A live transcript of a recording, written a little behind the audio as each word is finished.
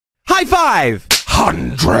High five!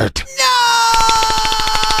 100.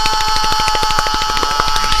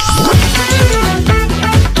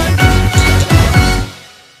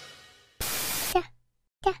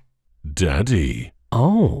 Daddy.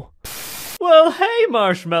 Oh. Well, hey,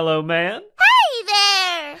 Marshmallow Man. Hey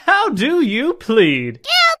there! How do you plead?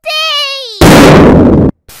 Guilty!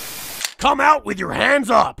 Come out with your hands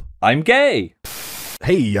up. I'm gay.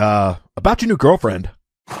 Hey, about your new girlfriend.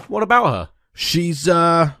 What about her? She's,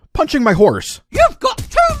 punching my horse. You've got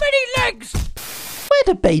too many legs. Where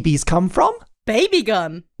do babies come from? Baby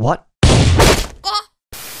gun. What?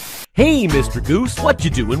 Hey, Mr. Goose, what you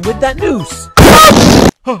doing with that noose?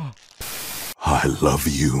 I love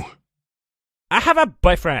you. I have a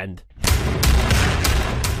boyfriend.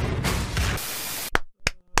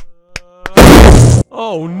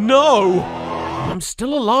 Oh no! I'm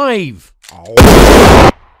still alive.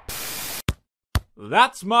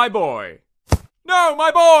 That's my boy. No, my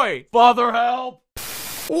boy! Father, help!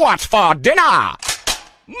 What's for dinner?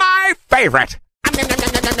 My favorite.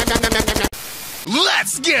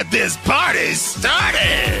 Let's get this party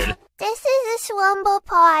started. This is a slumber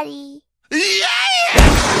party. Yeah!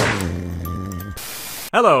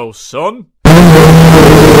 Hello, son.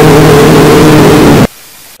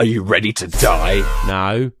 Are you ready to die?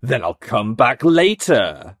 No. Then I'll come back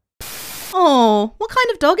later. Oh, what kind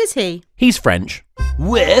of dog is he? He's French.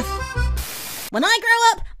 With? When I grow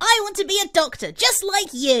up, I want to be a doctor, just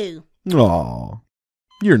like you. Aw,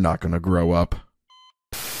 you're not gonna grow up.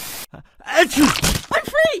 I'm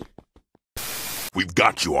free! We've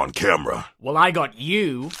got you on camera. Well, I got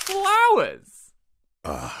you flowers.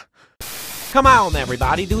 Come on,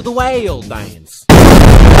 everybody, do the whale dance.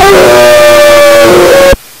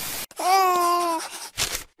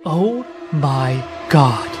 Oh my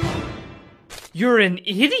god. You're an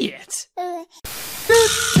idiot.